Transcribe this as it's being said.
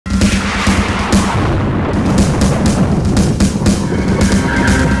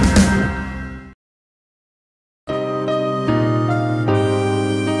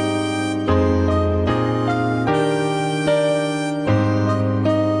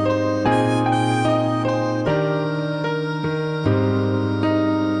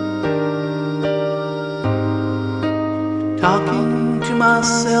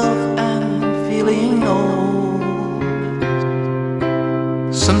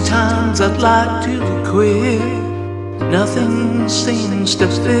Sometimes I'd like to quit. Nothing seems to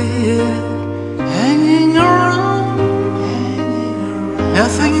fit. Hanging around,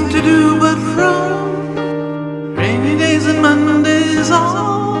 nothing to do but frown. Rainy days and Mondays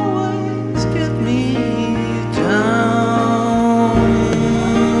always get me down.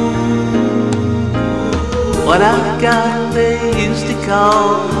 What I've got they used to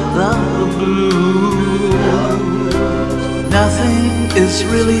call the blues. Nothing is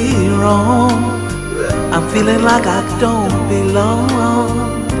really wrong. I'm feeling like I don't belong.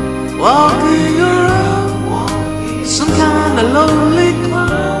 Walking around some kind of lonely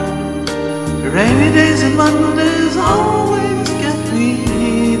clown. Rainy days and Mondays always get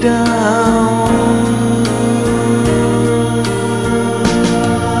me down.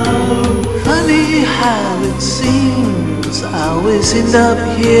 Funny how it seems I always end up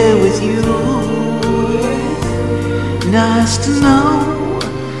here with you. Nice to know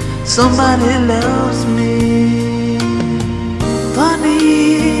somebody loves me.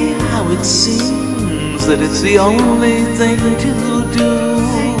 Funny how it seems that it's the only thing to do.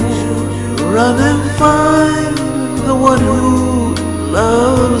 Run and find the one who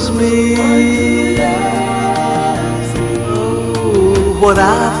loves me. Oh, what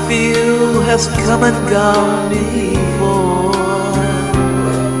I feel has come and gone before.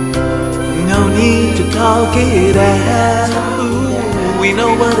 No need to talk it out. We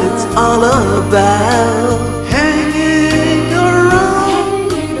know what it's all about. Hanging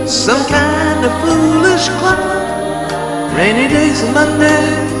around some kind of foolish clown. Rainy days and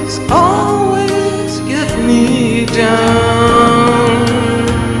Mondays always get me down.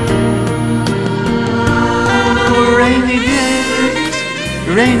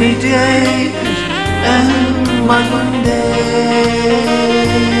 Rainy days and Mondays.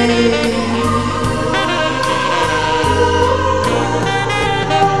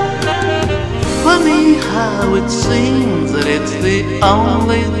 Funny how it seems that it's the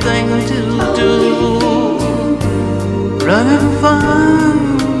only thing to do. Run and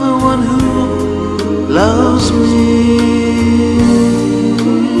find the one who loves me.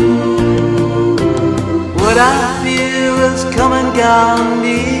 What I feel has come and gone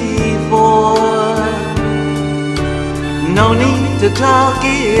before. No need to talk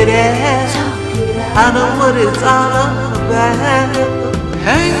it out. I know what it's all about.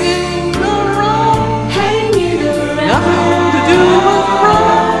 Hanging